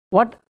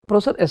What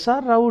Professor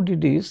S.R. Rao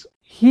did is,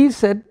 he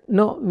said,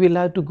 no, we'll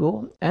have to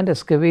go and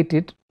excavate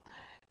it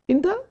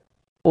in the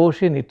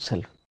ocean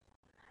itself.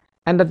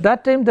 And at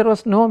that time, there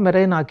was no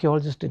marine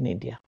archaeologist in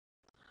India.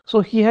 So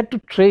he had to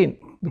train,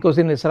 because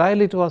in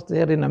Israel it was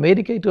there, in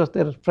America it was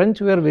there, French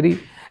were very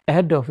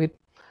ahead of it.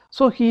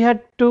 So he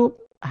had to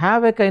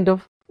have a kind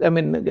of,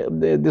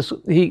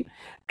 he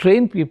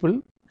trained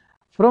people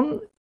from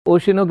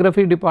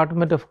Oceanography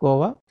Department of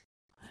Goa,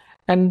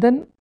 and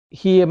then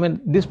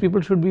these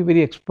people should be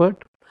very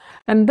expert.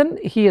 And then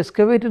he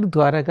excavated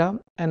Dwarka,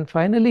 and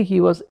finally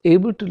he was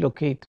able to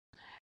locate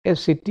a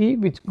city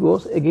which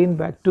goes again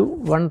back to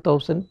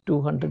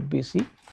 1200 BC,